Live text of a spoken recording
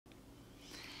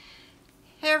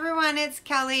Hey everyone, it's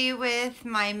Kelly with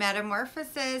My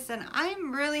Metamorphosis, and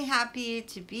I'm really happy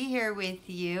to be here with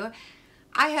you.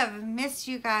 I have missed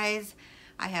you guys.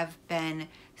 I have been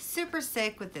super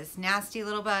sick with this nasty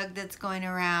little bug that's going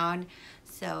around.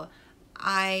 So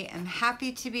I am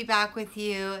happy to be back with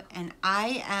you, and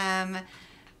I am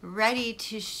ready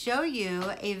to show you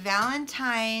a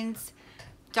Valentine's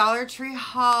Dollar Tree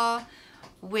haul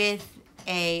with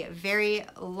a very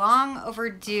long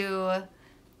overdue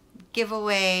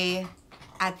giveaway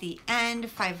at the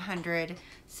end, 500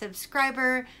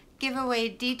 subscriber giveaway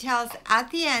details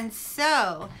at the end.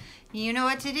 So you know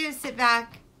what to do. Sit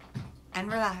back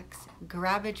and relax,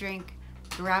 grab a drink,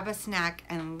 grab a snack,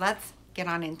 and let's get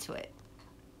on into it.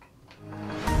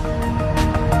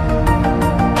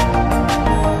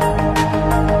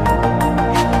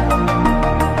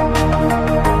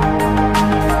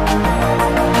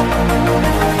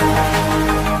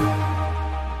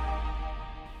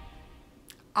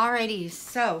 Alrighty,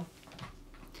 so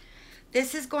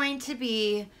this is going to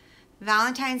be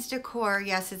Valentine's decor.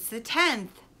 Yes, it's the 10th,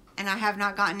 and I have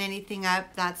not gotten anything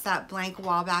up. That's that blank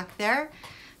wall back there.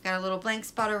 Got a little blank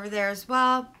spot over there as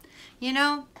well. You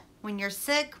know, when you're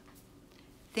sick,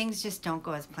 things just don't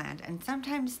go as planned. And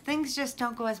sometimes things just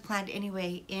don't go as planned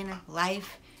anyway in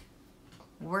life.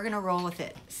 We're gonna roll with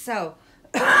it. So,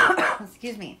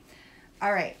 excuse me.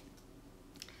 All right,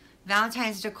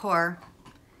 Valentine's decor.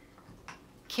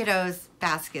 Kiddos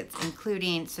baskets,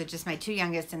 including, so just my two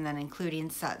youngest, and then including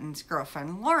Sutton's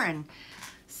girlfriend, Lauren.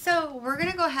 So we're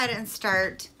gonna go ahead and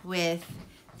start with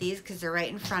these because they're right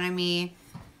in front of me.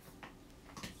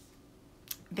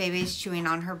 Baby's chewing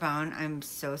on her bone. I'm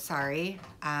so sorry.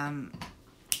 Calm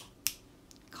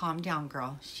down,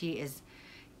 girl.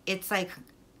 It's like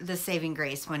the saving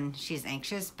grace when she's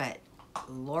anxious, but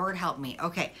Lord help me.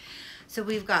 Okay, so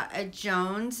we've got a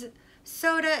Jones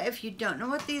soda. If you don't know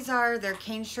what these are, they're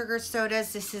cane sugar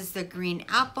sodas. This is the green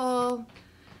apple.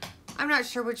 I'm not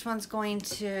sure which one's going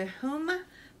to whom,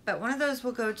 but one of those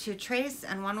will go to Trace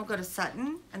and one will go to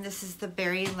Sutton. And this is the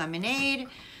berry lemonade,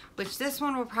 which this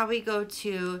one will probably go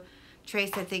to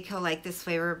Trace. I think he'll like this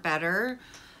flavor better.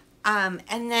 And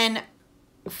then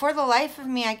for the life of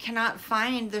me, I cannot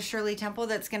find the Shirley Temple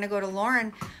that's going to go to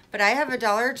Lauren, but I have a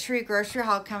Dollar Tree grocery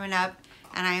haul coming up,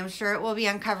 and I am sure it will be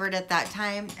uncovered at that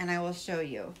time, and I will show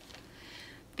you.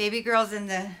 Baby girl's in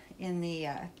the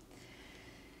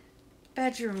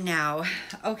bedroom now.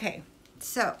 Okay,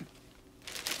 so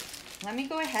let me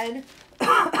go ahead.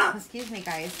 Excuse me,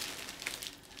 guys.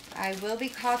 I will be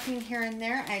coughing here and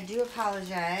there. I do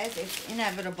apologize. It's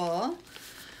inevitable.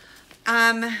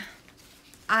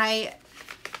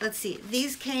 Let's see.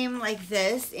 These came like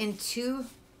this in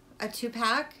a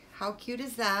 2-pack. How cute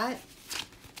is that?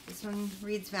 This one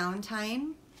reads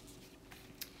Valentine.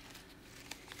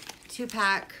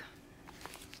 2-pack.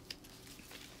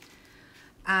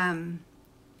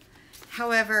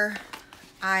 However,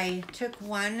 I took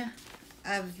one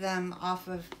of them off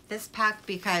of this pack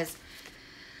because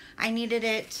I needed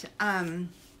it. I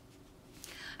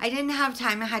didn't have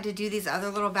time. I had to do these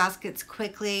other little baskets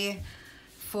quickly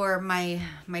for my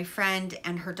friend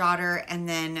and her daughter, and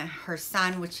then her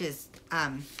son, which is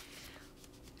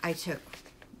I took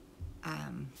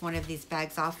one of these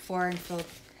bags off for and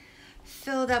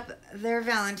filled up their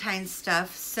Valentine's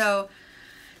stuff. So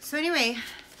anyway,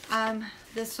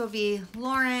 this will be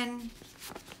Lauren,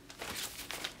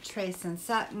 Trace, and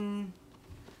Sutton.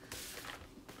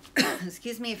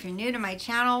 Excuse me, if you're new to my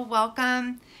channel,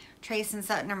 welcome. Trace and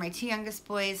Sutton are my two youngest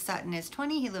boys. Sutton is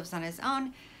 20, he lives on his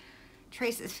own.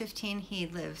 Trace is 15, he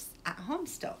lives at home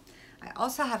still. I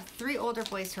also have 3 older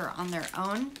boys who are on their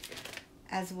own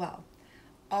as well.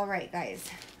 All right, guys,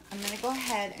 I'm gonna go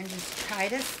ahead and just try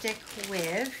to stick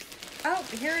with, oh,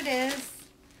 here it is.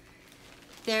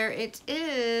 There it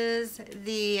is.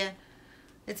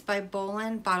 It's by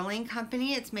Bolin Bottling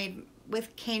Company. It's made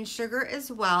with cane sugar as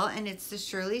well, and it's the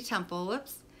Shirley Temple,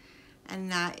 whoops.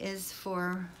 And that is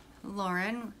for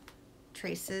Lauren,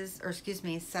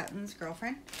 Sutton's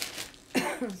girlfriend.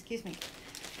 Excuse me.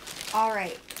 All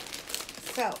right,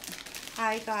 so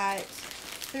I got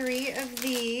 3 of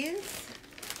these.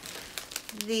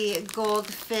 The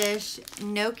goldfish,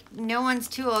 no one's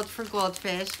too old for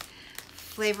goldfish,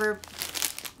 flavor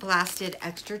blasted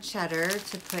extra cheddar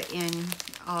to put in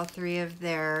all 3 of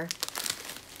their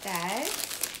bags.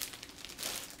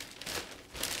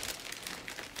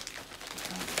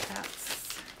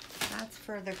 That's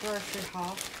for the grocery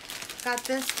haul. Got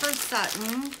this for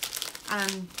Sutton.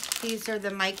 These are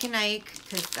the Mike and Ike,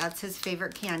 because that's his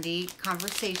favorite candy,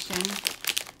 Conversation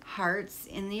Hearts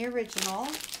in the original.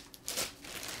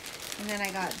 And then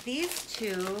I got these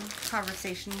 2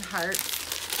 Conversation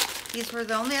Hearts These were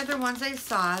the only other ones I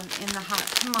saw in the hot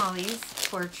tamales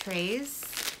for Trace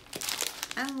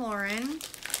and Lauren.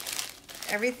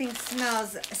 Everything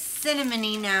smells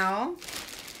cinnamony now.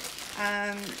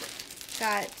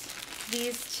 Got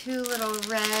these two little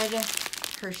red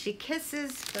Hershey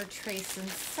Kisses for Trace and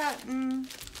Sutton.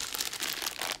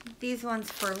 These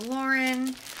ones for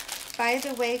Lauren. By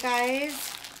the way,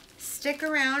 guys, stick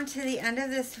around to the end of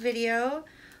this video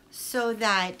so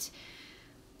that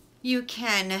you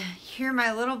can hear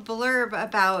my little blurb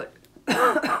about,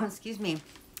 excuse me,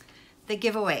 the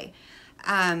giveaway.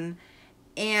 And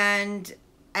I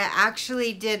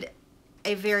actually did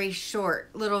a very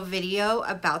short little video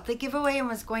about the giveaway and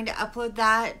was going to upload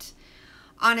that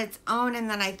on its own. And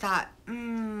then I thought,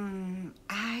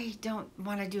 I don't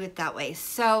want to do it that way.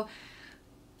 So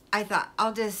I thought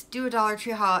I'll just do a Dollar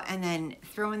Tree haul and then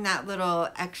throw in that little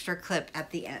extra clip at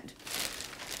the end.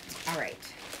 All right.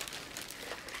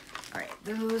 All right,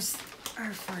 those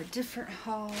are for a different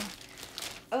haul.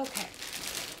 Okay.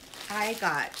 I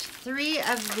got 3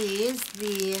 of these,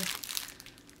 the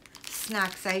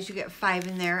snack size. You get 5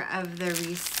 in there of the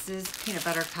Reese's peanut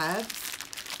butter cups.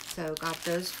 So got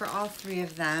those for all 3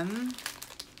 of them.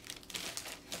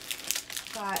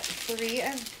 Got 3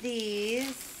 of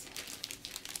these.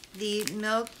 The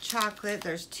milk chocolate,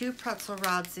 there's 2 pretzel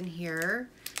rods in here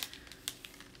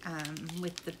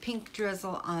with the pink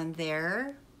drizzle on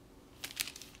there.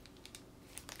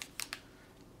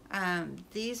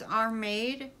 These are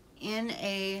made in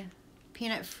a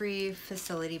peanut-free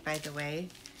facility, by the way.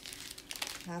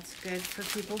 That's good for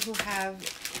people who have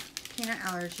peanut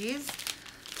allergies.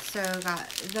 So got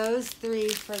those 3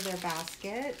 for their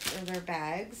basket or their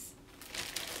bags.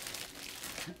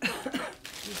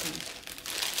 Excuse me.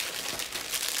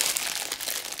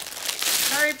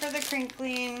 Sorry for the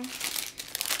crinkling.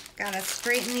 Gotta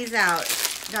straighten these out.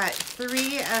 Got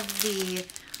 3 of the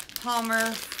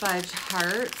Palmer fudge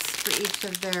hearts for each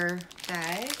of their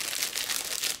bags.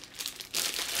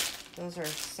 Those are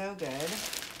so good.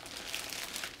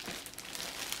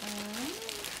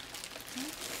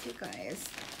 Let's see, guys.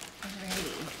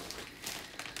 Alrighty.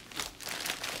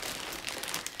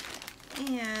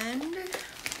 And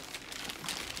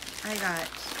I got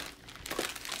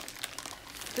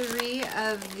 3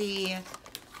 of the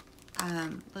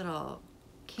little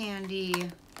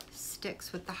candy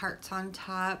sticks with the hearts on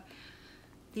top.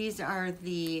 These are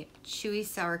the chewy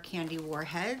sour candy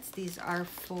warheads. These are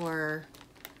for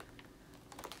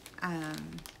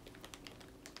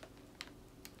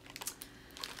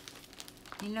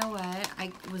you know what?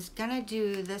 I was gonna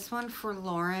do this one for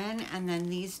Lauren and then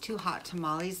these 2 hot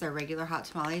tamales, they're regular hot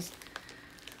tamales,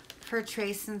 for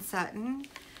Trace and Sutton.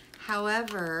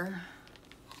 However,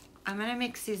 I'm gonna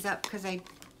mix these up because I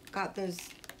got those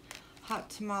hot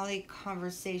tamale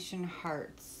conversation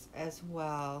hearts as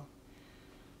well.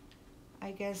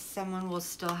 I guess someone will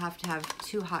still have to have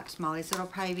 2 hot tamales. It'll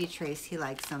probably be Trace, he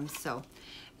likes them. So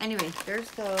anyway, there's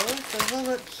those. Those will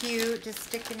look cute just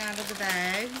sticking out of the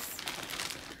bags.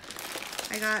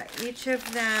 I got each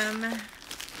of them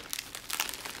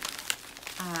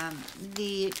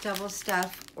the double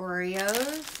stuffed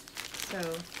Oreos. So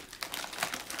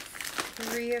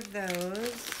 3 of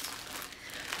those.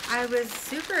 I was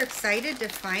super excited to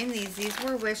find these. These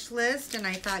were wish list, and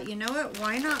I thought, you know what?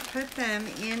 Why not put them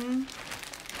in?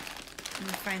 Let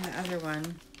me find the other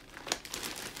one.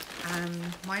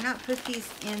 Why not put these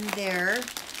in there?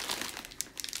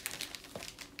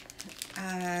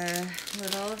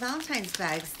 Little Valentine's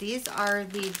bags. These are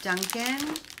the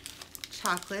Dunkin'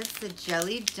 chocolates, the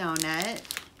jelly donut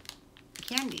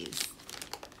candies.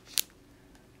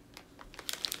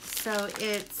 So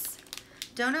it's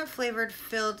donut flavored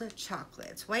filled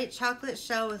chocolates. White chocolate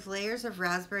shell with layers of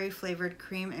raspberry flavored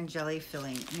cream and jelly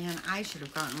filling. Man, I should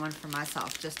have gotten one for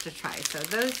myself just to try. So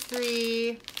those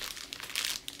 3.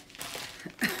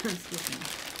 Excuse me.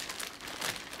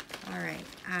 All right,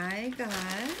 I got,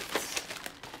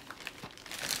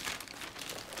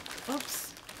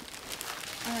 oops.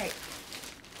 All right,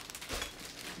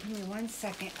 give me 1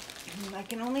 second. I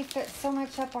can only fit so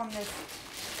much up on this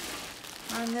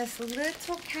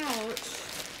little couch.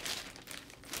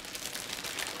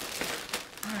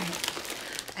 All right,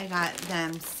 I got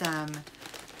them some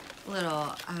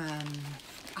little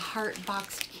heart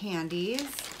boxed candies.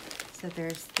 So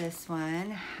there's this one,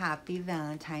 Happy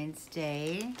Valentine's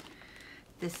Day.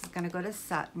 This is gonna go to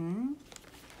Sutton.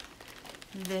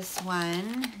 This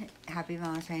one, Happy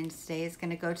Valentine's Day, is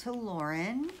gonna go to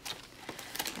Lauren.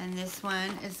 And this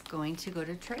one is going to go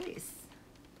to Trace.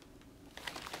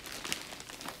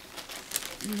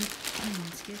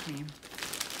 Excuse me.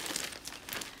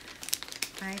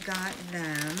 I got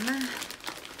them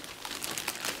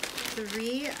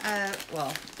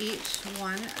each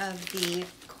one of the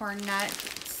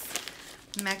cornets,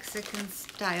 Mexican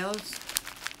style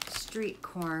street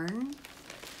corn.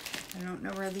 I don't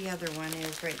know where the other one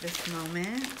is right this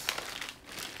moment.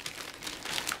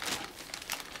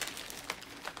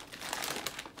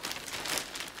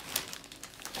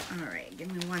 All right,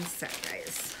 give me one sec,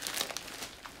 guys.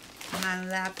 My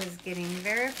lap is getting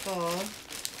very full.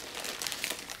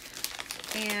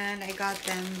 And I got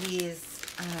them these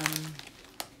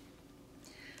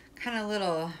kind of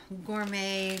little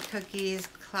gourmet cookies,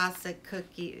 classic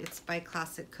cookie. It's by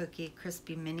Classic Cookie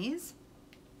Crispy Minis.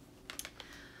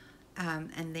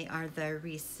 And they are the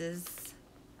Reese's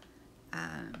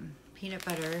peanut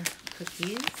butter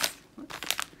cookies.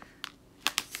 Whoops.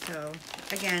 So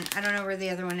again, I don't know where the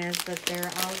other one is, but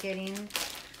they're all getting,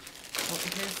 oh,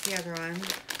 here's the other one.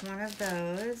 One of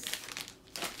those.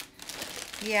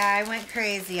 Yeah, I went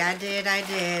crazy. I did.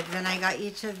 Then I got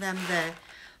each of them the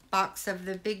box of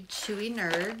the big chewy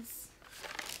nerds.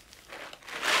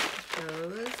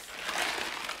 Those.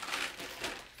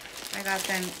 I got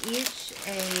them each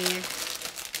a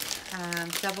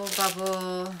double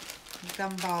bubble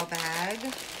gumball bag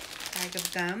of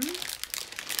gum.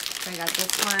 So I got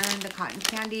this one, the cotton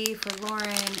candy for Lauren,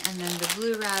 and then the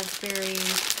blue raspberry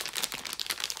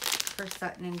for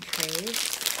Sutton and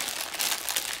Trace.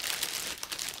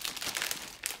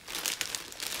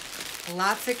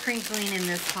 Lots of crinkling in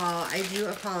this haul. I do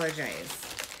apologize.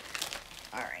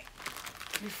 All right.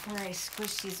 Before I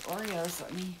squish these Oreos,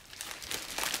 let me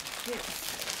get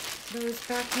those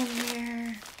back in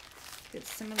here. Get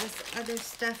some of this other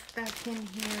stuff back in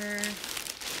here.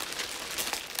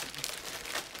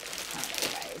 All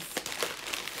right, guys.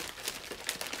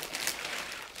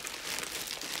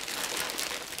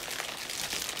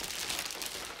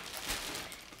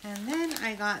 And then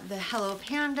I got the Hello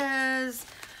Pandas.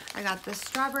 I got the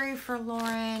strawberry for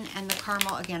Lauren and the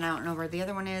caramel. Again, I don't know where the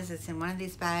other one is. It's in one of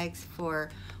these bags for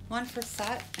one for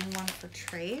Sut and one for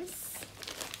Trace.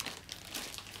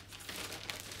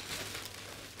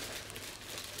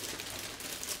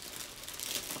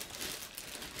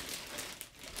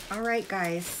 All right,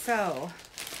 guys, so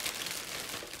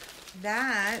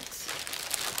that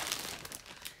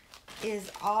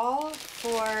is all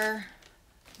for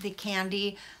the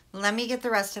candy. Let me get the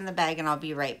rest in the bag and I'll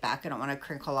be right back. I don't want to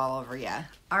crinkle all over you.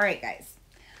 All right, guys,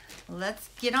 let's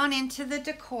get on into the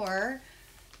decor.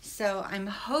 So I'm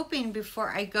hoping before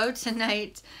I go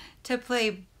tonight to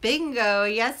play bingo.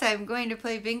 Yes, I'm going to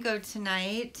play bingo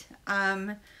tonight.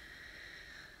 I'm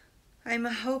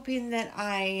hoping that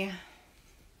I'm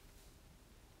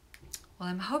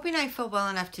hoping I feel well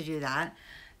enough to do that.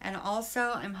 And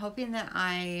also I'm hoping that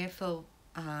I feel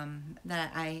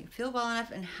well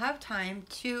enough and have time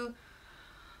to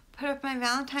put up my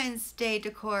Valentine's Day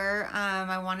decor.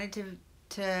 I wanted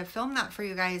to film that for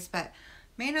you guys, but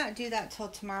may not do that till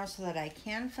tomorrow so that I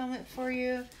can film it for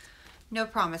you. No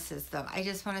promises though. I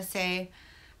just want to say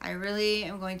I really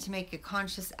am going to make a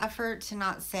conscious effort to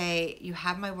not say you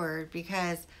have my word,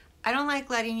 because I don't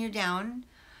like letting you down.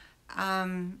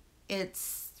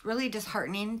 It's really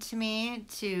disheartening to me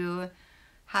to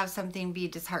have something be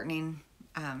disheartening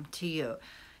to you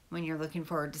when you're looking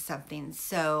forward to something.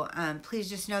 So please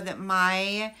just know that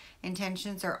my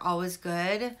intentions are always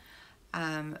good,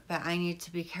 but I need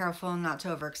to be careful not to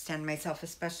overextend myself,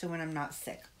 especially when I'm not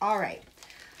sick. All right,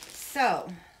 so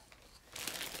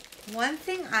one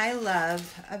thing I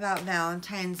love about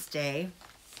Valentine's Day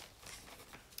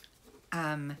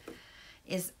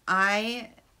is I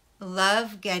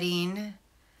love getting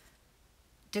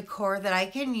decor that I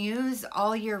can use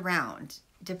all year round,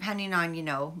 depending on, you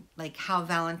know, like how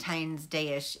Valentine's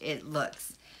Day-ish it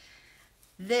looks.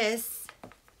 This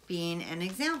being an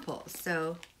example.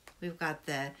 So we've got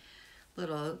the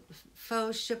little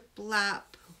faux shiplap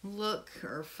look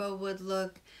or faux wood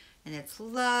look, and it's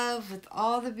love with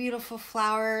all the beautiful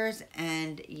flowers.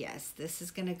 And yes, this is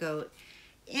gonna go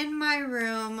in my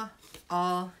room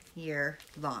all year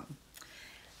long.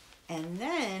 And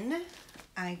then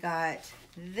I got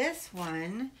this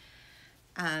one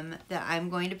that I'm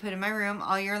going to put in my room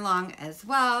all year long as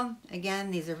well.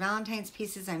 Again, these are Valentine's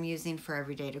pieces I'm using for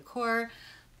everyday decor.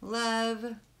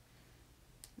 Love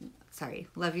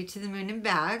you to the moon and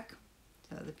back.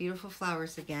 So the beautiful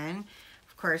flowers again.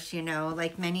 Of course, you know,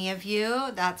 like many of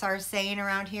you, that's our saying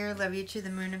around here, love you to the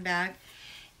moon and back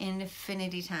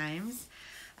infinity times.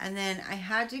 And then I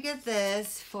had to get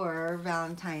this for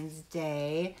Valentine's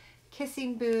Day.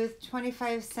 Kissing booth,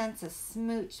 25 cents a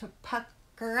smooch,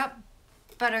 pucker up,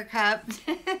 buttercup.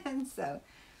 And so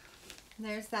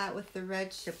there's that with the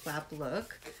red shiplap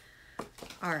look.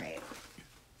 All right.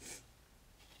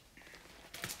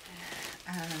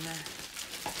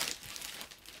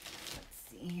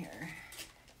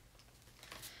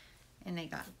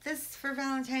 for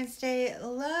Valentine's Day.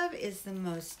 Love is the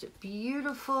most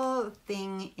beautiful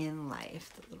thing in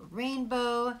life. The little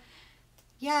rainbow.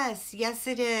 Yes, yes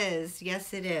it is.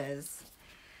 Yes it is.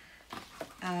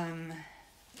 I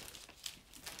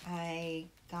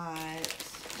got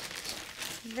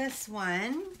this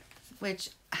one,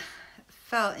 which I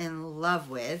fell in love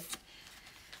with.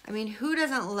 I mean, who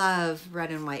doesn't love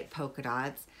red and white polka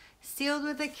dots? Sealed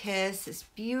with a Kiss, this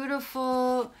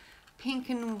beautiful pink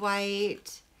and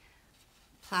white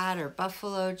plaid or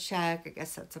buffalo check. I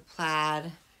guess that's a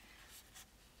plaid.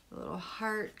 A little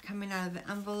heart coming out of the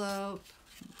envelope.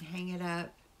 Hang it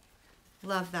up.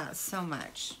 Love that so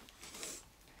much.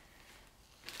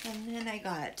 And then I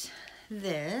got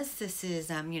this. This is,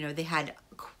 you know, they had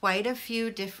quite a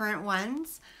few different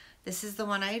ones. This is the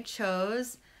one I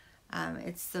chose.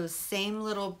 It's those same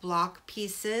little block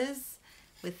pieces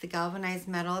with the galvanized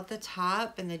metal at the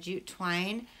top and the jute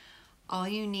twine. All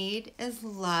you need is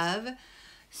love.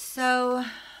 So,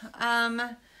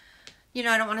 you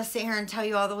know, I don't want to sit here and tell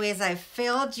you all the ways I've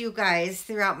failed you guys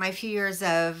throughout my few years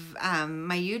of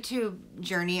my YouTube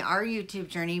journey, our YouTube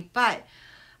journey, but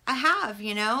I have,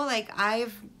 you know, like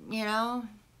I've, you know,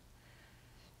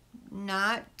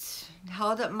 not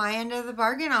held up my end of the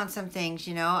bargain on some things,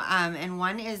 you know, and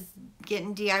one is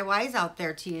getting DIYs out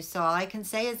there to you. So all I can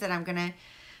say is that I'm going to,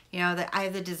 you know, that I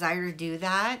have the desire to do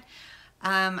that.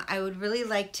 I would really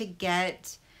like to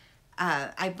get,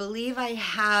 I believe I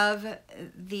have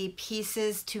the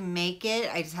pieces to make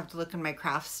it. I just have to look in my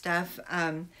craft stuff.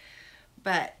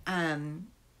 But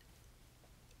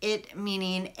it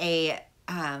meaning a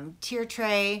tier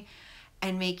tray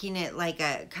and making it like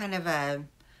a kind of a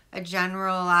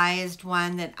generalized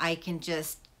one that I can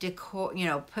just decor, you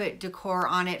know, put decor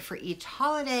on it for each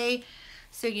holiday.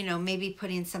 So, you know, maybe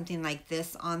putting something like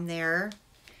this on there,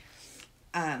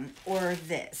 or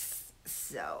this.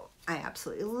 So I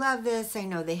absolutely love this. I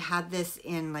know they had this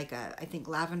in like a, I think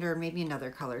lavender, maybe another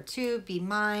color too. Be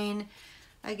Mine.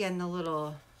 Again, the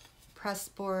little press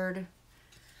board.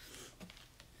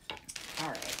 All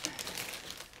right.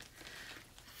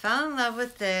 Fell in love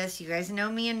with this. You guys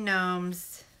know me and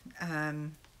gnomes.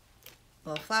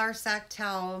 Little flour sack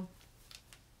towel.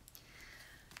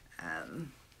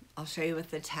 I'll show you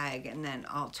with the tag and then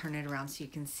I'll turn it around so you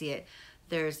can see it.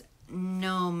 There's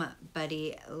Gnome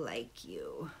Buddy Like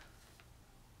You.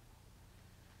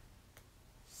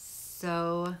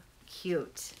 So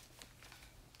cute.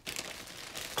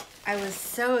 I was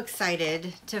so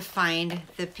excited to find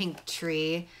the pink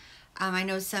tree. I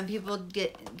know some people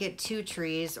get two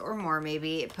trees or more,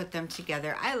 maybe put them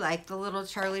together. I like the little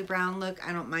Charlie Brown look.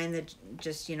 I don't mind the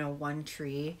just, you know, one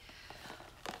tree.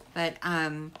 But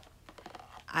I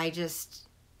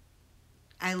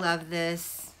love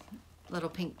this little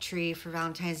pink tree for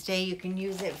Valentine's Day. You can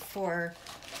use it for,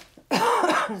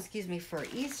 excuse me, for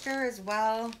Easter as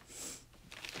well.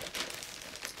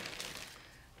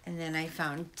 And then I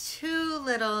found two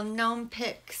little gnome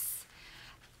picks.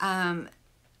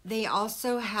 They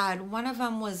also had, one of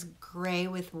them was gray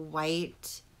with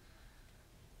white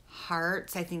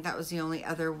hearts. I think that was the only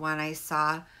other one I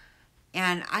saw.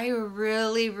 And I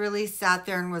really sat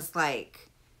there and was like,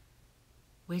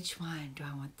 which one? Do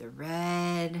I want the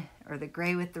red or the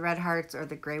gray with the red hearts or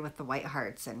the gray with the white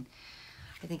hearts? And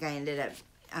I think I ended up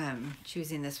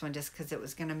choosing this one just because it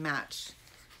was going to match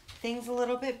things a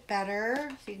little bit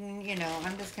better. So you can, you know,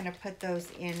 I'm just going to put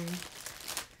those in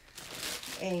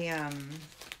a,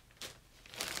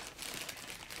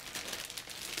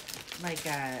 like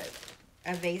a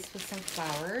vase with some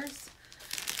flowers.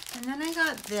 And then I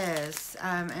got this,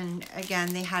 and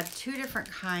again, they had two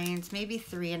different kinds, maybe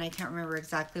three, and I can't remember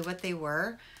exactly what they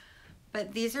were.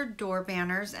 But these are door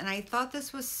banners, and I thought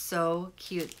this was so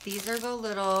cute. These are the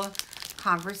little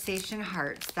conversation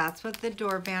hearts. That's what the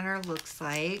door banner looks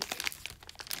like.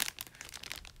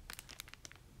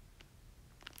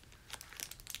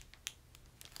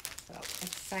 So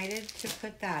excited to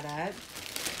put that up.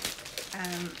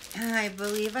 I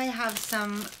believe I have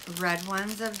some red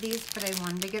ones of these, but I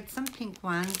wanted to get some pink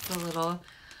ones, the little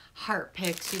heart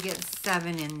picks. You get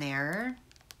 7 in there.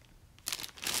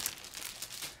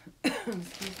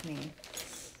 Excuse me.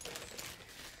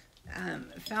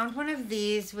 Found one of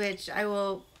these, which I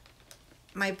will,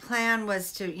 my plan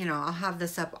was to, you know, I'll have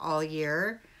this up all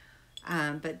year.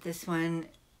 But this one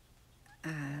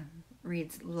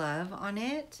reads love on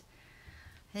it.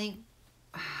 I think,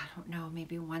 I don't know,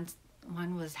 maybe one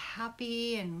was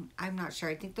happy, and I'm not sure.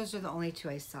 I think those are the only two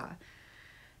I saw.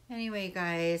 Anyway,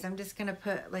 guys, I'm just gonna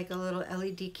put like a little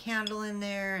LED candle in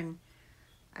there, and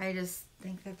I just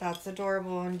think that that's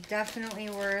adorable and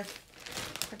definitely worth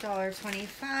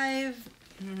 $1.25.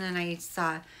 And then I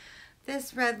saw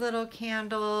this red little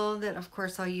candle that of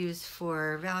course I'll use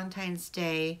for Valentine's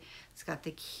Day. It's got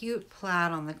the cute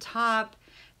plaid on the top,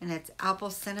 and it's apple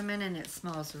cinnamon, and it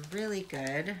smells really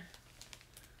good.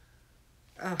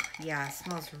 Oh yeah, it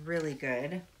smells really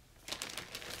good.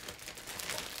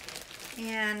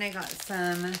 And I got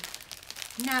some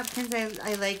napkins.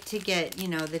 I like to get, you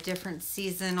know, the different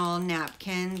seasonal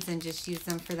napkins and just use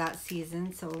them for that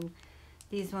season. So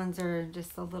these ones are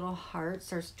just the little hearts.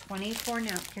 There's 24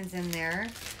 napkins in there.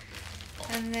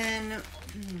 And then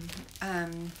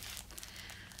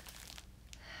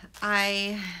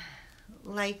I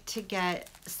like to get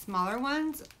smaller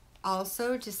ones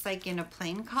also, just like in a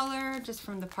plain color, just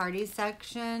from the party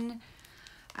section.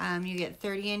 You get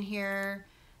 30 in here,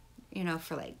 you know,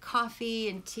 for like coffee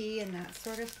and tea and that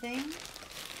sort of thing.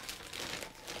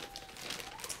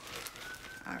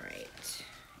 All right.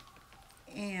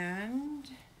 And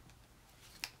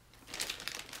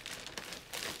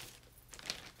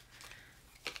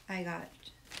I got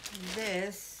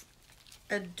this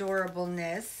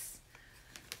adorableness.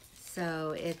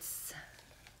 So it's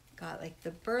got like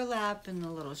the burlap and the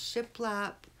little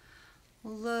shiplap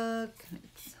look.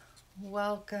 It's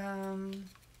welcome.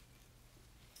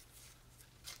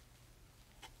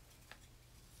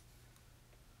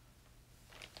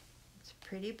 It's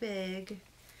pretty big.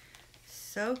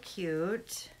 So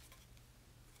cute.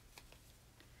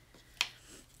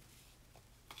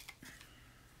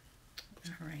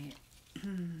 All right.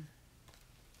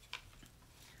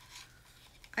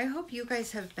 I hope you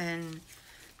guys have been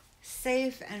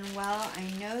safe and well. I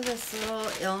know this little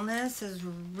illness is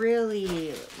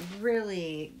really,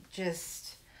 really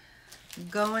just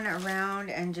going around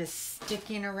and just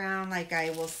sticking around, like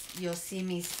you'll see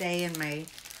me say in my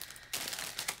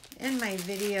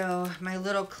video, my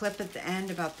little clip at the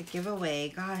end about the giveaway.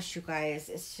 Gosh, you guys,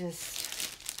 it's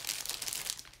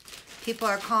just, people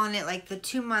are calling it like the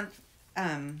 2-month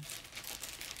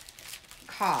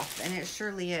cough, and it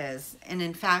surely is. And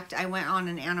in fact, I went on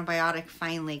an antibiotic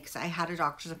finally because I had a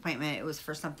doctor's appointment. It was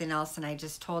for something else, and I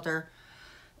just told her,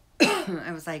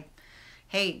 I was like,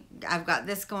 hey, I've got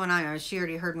this going on. She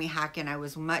already heard me hacking. I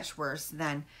was much worse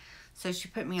then. So she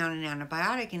put me on an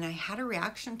antibiotic, and I had a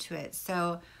reaction to it.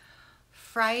 So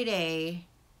Friday,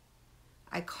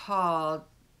 I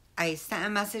sent a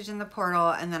message in the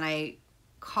portal, and then I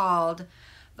called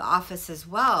the office as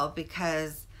well,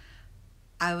 because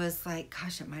I was like,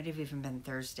 gosh, it might have even been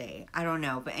Thursday. I don't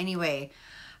know. But anyway,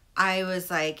 I was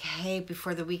like, hey,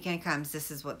 before the weekend comes, this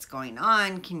is what's going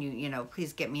on. Can you,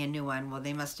 please get me a new one? Well,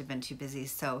 they must have been too busy.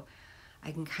 So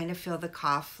I can kind of feel the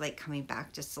cough like coming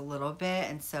back just a little bit.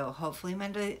 And so hopefully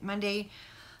Monday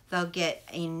they'll get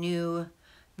a new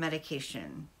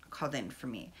medication called in for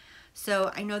me.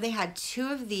 So I know they had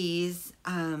 2 of these.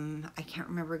 I can't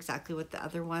remember exactly what the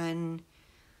other one,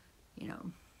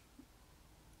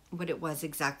 what it was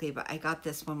exactly, but I got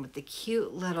this one with the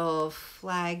cute little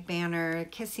flag banner,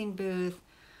 kissing booth,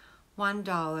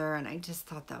 $1, and I just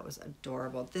thought that was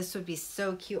adorable. This would be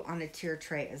so cute on a tier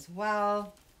tray as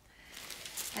well.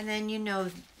 And then,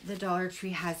 the Dollar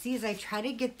Tree has these. I try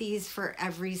to get these for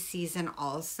every season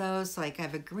also. So like I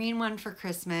have a green one for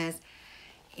Christmas,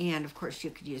 and of course you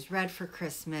could use red for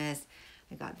Christmas.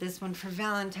 I got this one for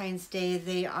Valentine's Day.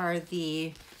 They are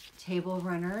the table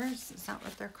runners. Is that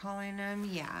what they're calling them?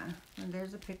 Yeah. And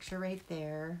there's a picture right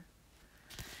there.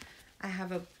 I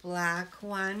have a black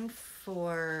one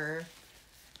for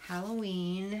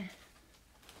Halloween.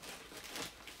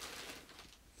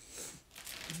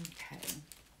 Okay.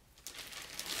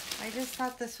 I just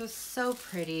thought this was so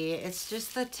pretty. It's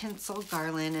just the tinsel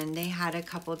garland, and they had a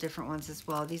couple different ones as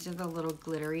well. These are the little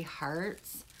glittery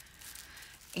hearts.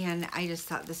 And I just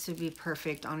thought this would be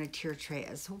perfect on a tier tray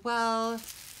as well.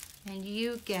 And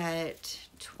you get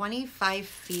 25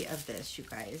 feet of this, you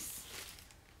guys.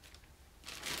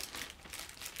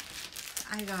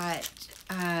 I got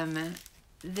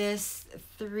this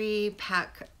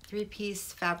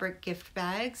 3-piece fabric gift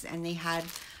bags, and they had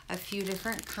a few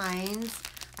different kinds.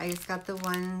 I just got the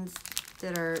ones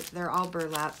that they're all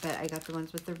burlap, but I got the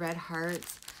ones with the red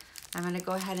hearts. I'm going to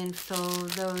go ahead and fill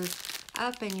those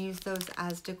up and use those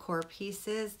as decor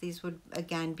pieces. These would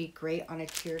again be great on a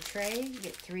tier tray. You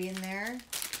get 3 in there.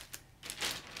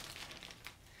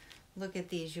 Look at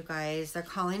these, you guys. They're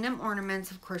calling them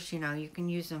ornaments. Of course, you can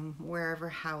use them wherever,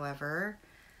 however.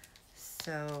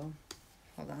 So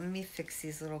hold on, let me fix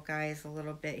these little guys a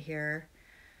little bit here.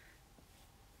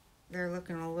 They're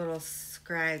looking a little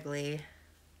scraggly.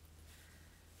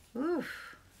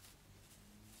 Oof.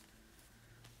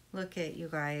 Look at you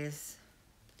guys.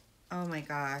 Oh my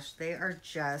gosh, they are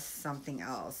just something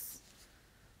else.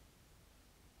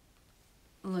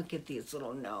 Look at these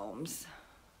little gnomes.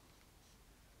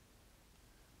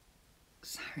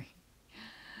 Sorry.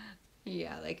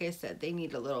 Yeah, like I said, they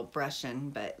need a little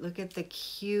brushing, but look at the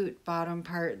cute bottom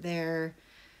part there.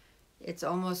 It's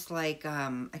almost like,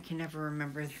 I can never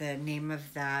remember the name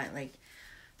of that. Like,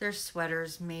 there's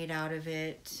sweaters made out of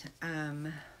it.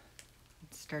 It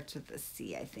starts with a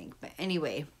C, I think. But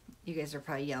anyway, you guys are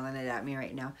probably yelling it at me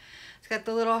right now. It's got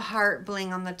the little heart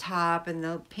bling on the top and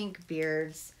the pink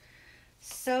beards.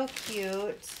 So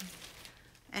cute.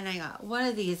 And I got one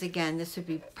of these. Again, this would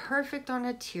be perfect on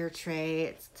a tier tray.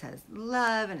 It says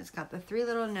love, and it's got the 3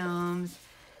 little gnomes.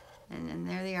 And then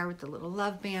there they are with the little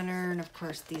love banner. And of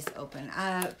course, these open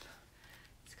up.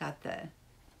 It's got the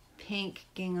pink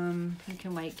gingham, pink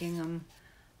and white gingham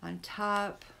on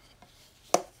top.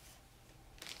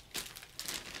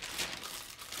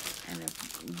 And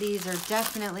these are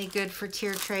definitely good for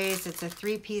tier trays. It's a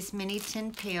 3-piece mini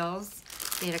tin pails.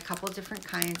 They had a couple different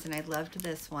kinds, and I loved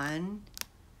this one.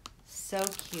 So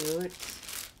cute.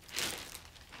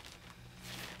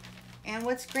 And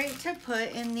what's great to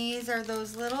put in these are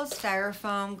those little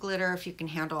styrofoam glitter, if you can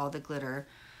handle all the glitter.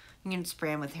 You can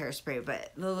spray them with hairspray,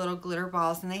 but the little glitter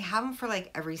balls, and they have them for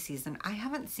like every season. I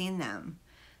haven't seen them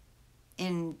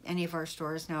in any of our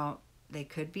stores. Now, they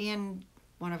could be in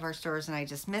one of our stores and I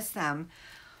just missed them.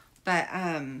 But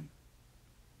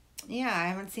yeah, I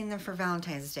haven't seen them for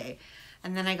Valentine's Day.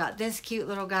 And then I got this cute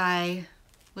little guy.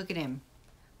 Look at him.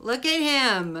 Look at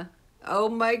him. Oh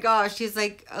my gosh, he's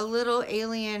like a little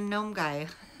alien gnome guy.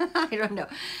 I don't know.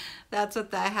 That's what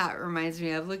that hat reminds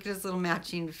me of. Look at his little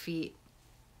matching feet.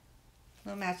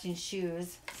 Little matching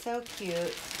shoes. So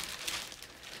cute.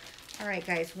 All right,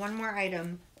 guys, one more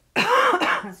item.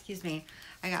 Excuse me.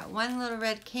 I got one little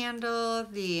red candle,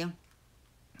 the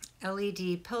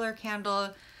LED pillar candle.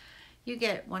 You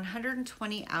get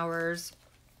 120 hours.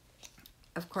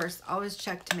 Of course, always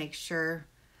check to make sure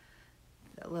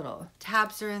the little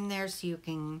tabs are in there so you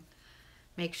can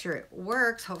make sure it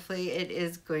works. Hopefully it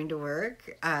is going to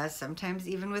work. Sometimes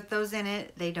even with those in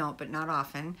it, they don't, but not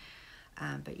often.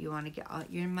 But you want to get all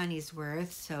your money's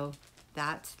worth. So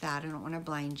that's that. I don't want to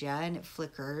blind you. And it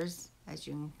flickers, as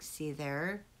you can see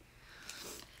there.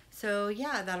 So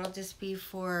yeah, that'll just be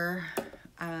for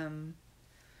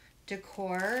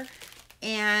decor.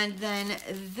 And then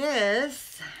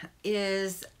this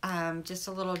is just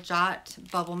a little Jot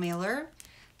bubble mailer.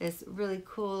 This really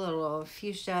cool little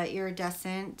fuchsia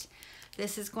iridescent.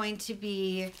 This is going to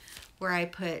be where I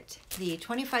put the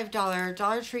 $25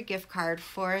 Dollar Tree gift card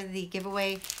for the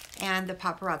giveaway and the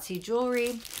paparazzi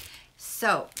jewelry.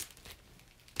 So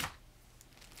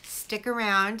stick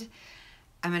around.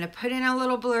 I'm going to put in a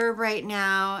little blurb right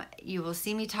now. You will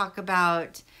see me talk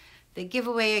about the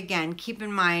giveaway again. Keep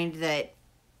in mind that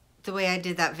the way I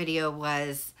did that video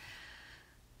was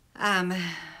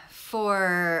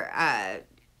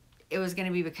it was going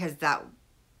to be because that,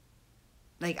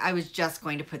 like, I was just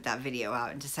going to put that video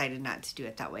out and decided not to do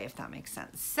it that way, if that makes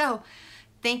sense. So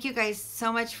thank you guys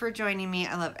so much for joining me.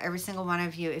 I love every single one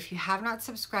of you. If you have not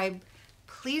subscribed,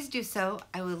 please do so.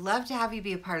 I would love to have you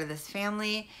be a part of this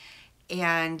family.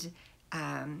 And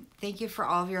thank you for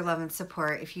all of your love and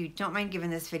support. If you don't mind giving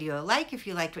this video a like, if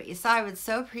you liked what you saw, I would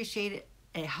so appreciate it.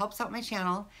 It helps out my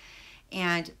channel.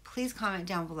 And please comment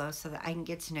down below so that I can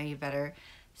get to know you better.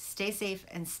 Stay safe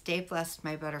and stay blessed,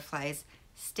 my butterflies.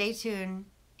 Stay tuned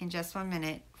in just 1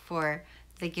 minute for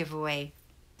the giveaway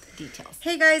details.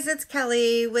 Hey guys, it's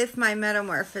Kelly with My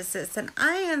Metamorphosis, and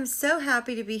I am so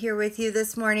happy to be here with you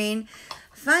this morning.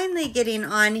 Finally getting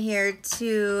on here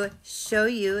to show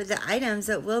you the items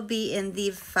that will be in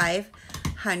the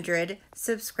 500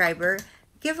 subscriber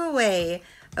giveaway.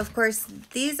 Of course,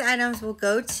 these items will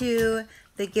go to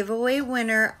the giveaway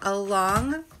winner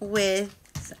along with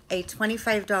a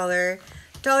 $25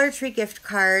 Dollar Tree gift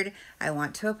card. I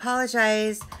want to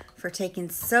apologize for taking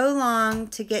so long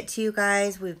to get to you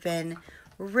guys. We've been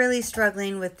really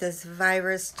struggling with this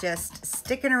virus just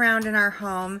sticking around in our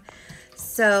home.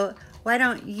 So why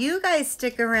don't you guys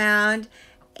stick around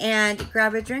and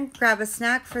grab a drink, grab a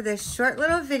snack for this short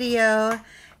little video,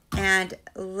 and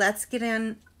let's get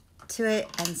into it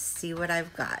and see what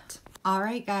I've got. All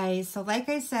right, guys, so like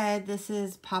I said, this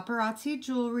is paparazzi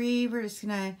jewelry. We're just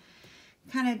gonna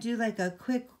kind of do like a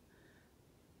quick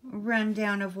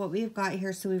rundown of what we've got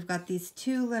here. So we've got these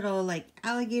 2 little like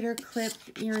alligator clip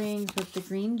earrings with the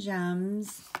green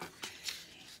gems.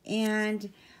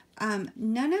 And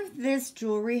none of this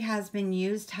jewelry has been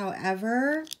used.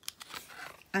 However,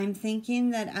 I'm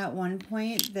thinking that at one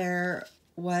point there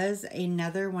was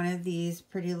another one of these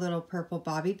pretty little purple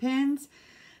bobby pins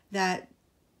that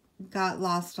got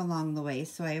lost along the way.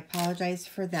 So I apologize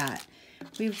for that.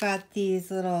 We've got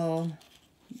these little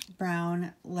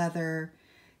brown leather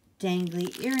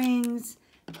dangly earrings,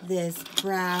 this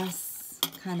brass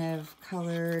kind of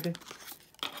colored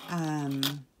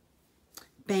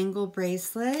bangle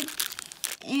bracelet,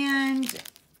 and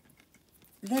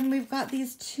then we've got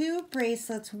these two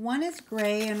bracelets. One is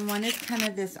gray and one is kind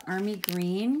of this army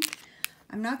green.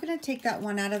 I'm not going to take that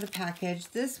one out of the package.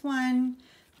 This one,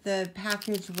 the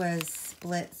package was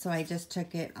split, so I just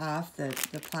took it off the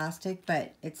plastic,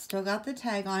 but it's still got the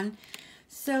tag on.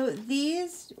 So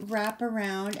these wrap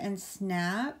around and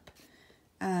snap.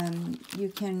 You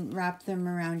can wrap them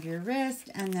around your wrist,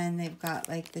 and then they've got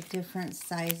like the different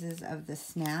sizes of the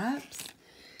snaps.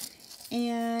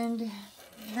 And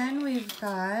then we've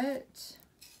got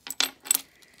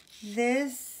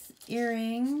this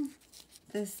earring,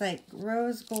 this like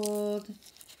rose gold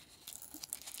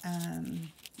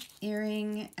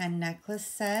earring and necklace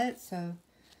set. So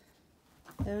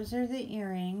those are the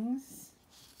earrings.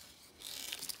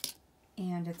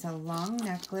 And it's a long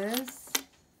necklace.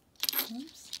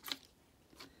 Oops.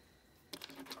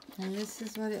 And this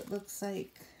is what it looks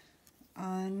like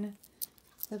on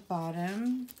the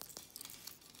bottom.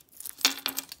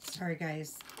 Sorry,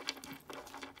 guys.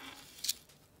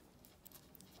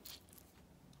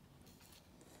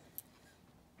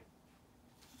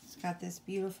 It's got this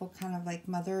beautiful kind of like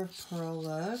mother of pearl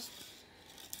look.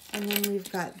 And then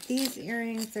we've got these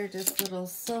earrings. They're just little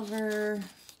silver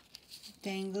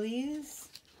danglies.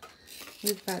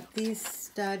 We've got these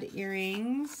stud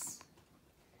earrings.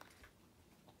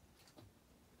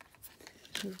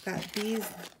 We've got these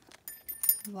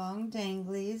long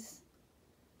danglies,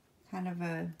 kind of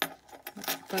a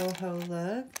boho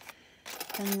look.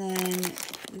 And then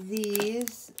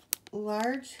these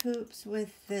large hoops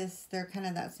with this, they're kind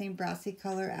of that same brassy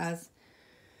color as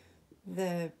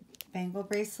the bangle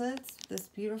bracelets. This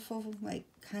beautiful, like,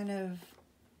 kind of,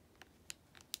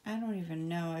 I don't even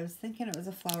know. I was thinking it was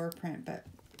a flower print, but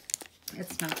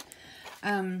it's not.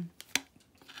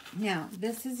 Now,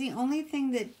 this is the only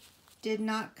thing that did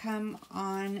not come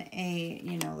on a,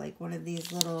 you know, like one of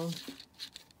these little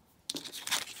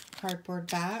cardboard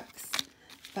backs,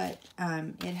 but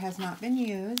it has not been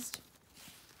used,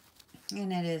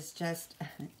 and it is just,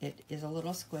 it is a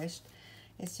little squished.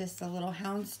 It's just a little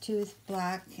houndstooth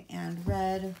black and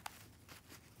red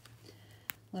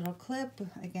little clip,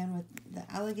 again with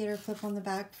the alligator clip on the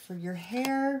back for your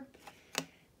hair.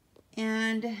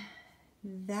 And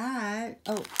that,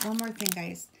 oh, one more thing,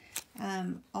 guys.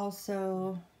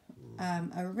 Also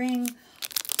a ring.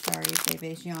 Sorry,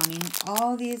 baby's yawning.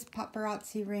 All these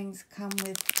paparazzi rings come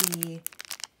with the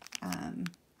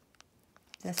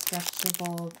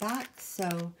stretchable back,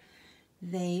 so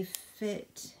they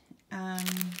fit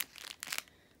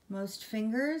most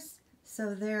fingers.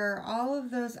 So there are all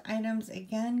of those items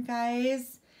again,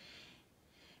 guys.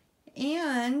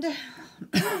 And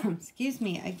excuse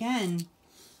me again,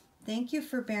 thank you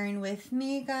for bearing with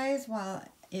me, guys, while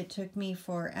it took me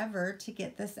forever to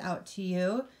get this out to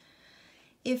you.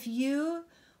 If you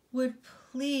would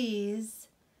please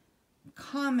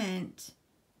comment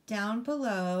down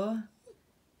below,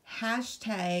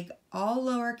 hashtag all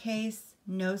lowercase,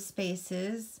 no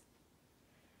spaces.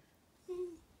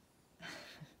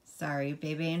 Sorry,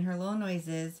 baby and her little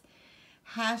noises.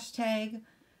 Hashtag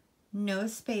no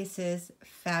spaces,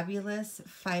 fabulous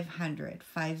 500,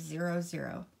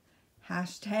 500.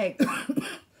 Hashtag,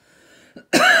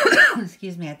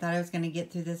 excuse me, I thought I was going to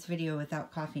get through this video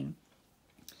without coughing.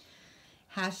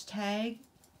 Hashtag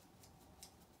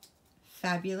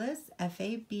fabulous,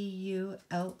 F-A-B-U-L-O-U-S,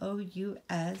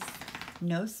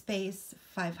 no space,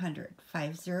 500,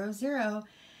 500.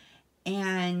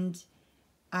 And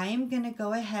I'm going to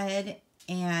go ahead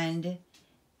and,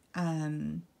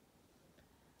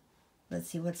 let's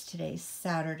see, what's today?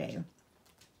 Saturday.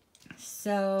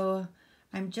 So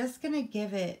I'm just going to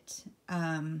give it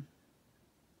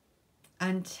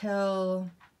until,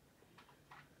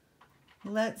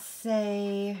 let's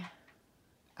say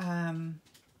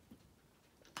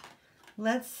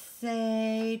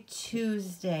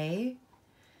Tuesday.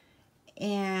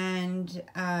 And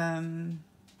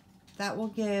that will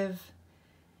give,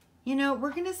 you know,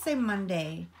 we're going to say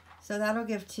Monday. So that'll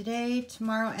give today,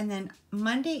 tomorrow, and then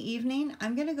Monday evening,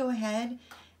 I'm going to go ahead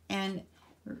and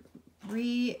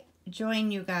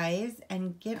rejoin you guys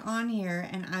and get on here,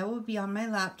 and I will be on my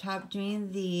laptop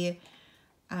doing the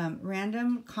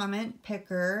random comment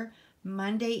picker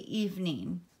Monday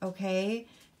evening, okay?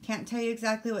 Can't tell you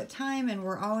exactly what time, and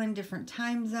we're all in different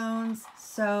time zones.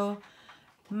 So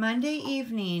Monday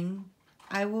evening,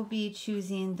 I will be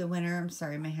choosing the winner. I'm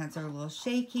sorry, my hands are a little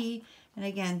shaky. And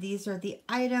again, these are the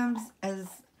items as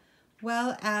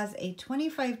well as a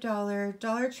 $25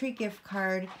 Dollar Tree gift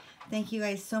card. Thank you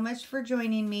guys so much for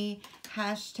joining me.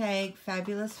 Hashtag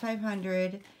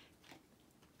Fabulous500,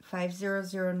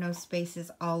 500, no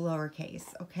spaces, all lowercase,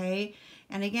 okay?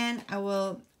 And again,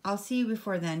 I'll see you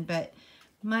before then, but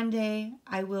Monday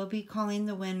I will be calling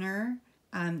the winner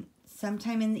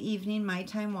sometime in the evening, my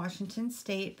time, Washington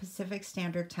State, Pacific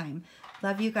Standard Time.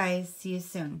 Love you guys. See you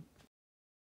soon.